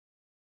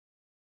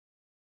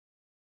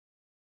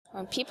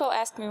When people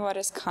ask me what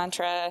is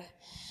Contra,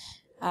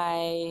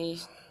 I'm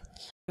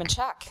in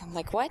shock. I'm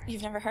like, what?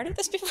 You've never heard of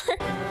this before?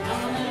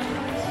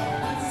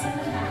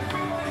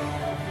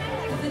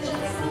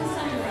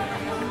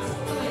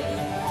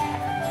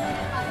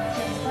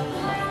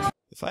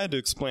 If I had to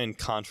explain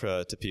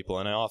Contra to people,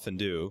 and I often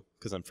do,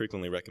 because I'm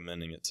frequently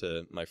recommending it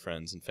to my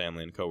friends and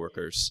family and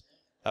coworkers,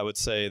 I would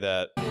say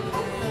that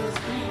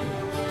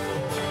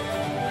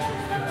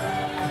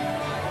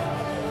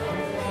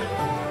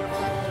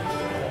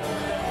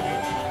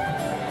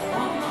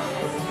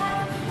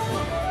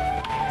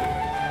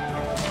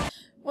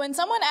when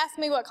someone asks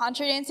me what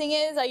contra dancing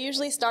is, I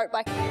usually start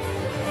by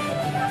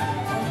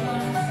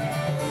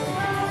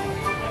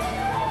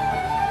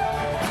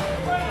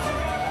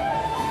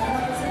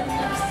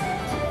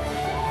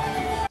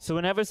So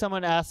whenever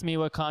someone asks me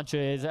what Contra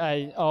is,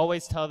 I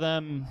always tell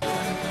them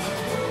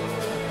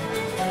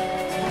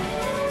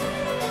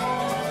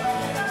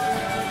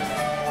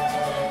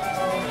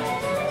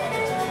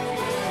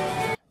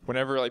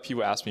whenever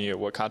people ask me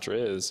what Contra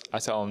is, I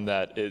tell them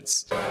that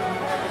it's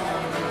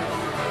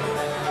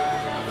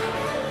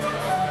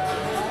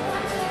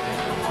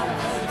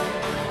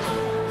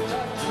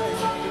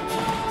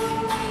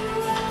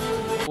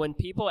when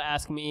people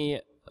ask me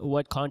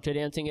what Contra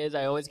dancing is,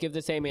 I always give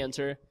the same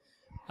answer.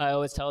 I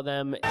always tell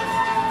them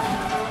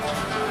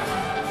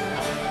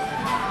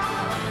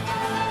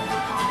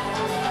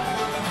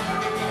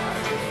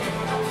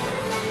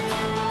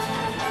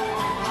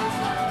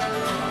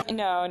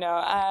No.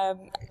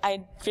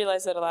 I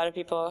realize that a lot of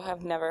people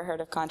have never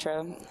heard of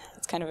Contra.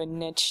 It's kind of a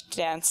niche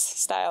dance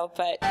style,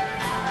 but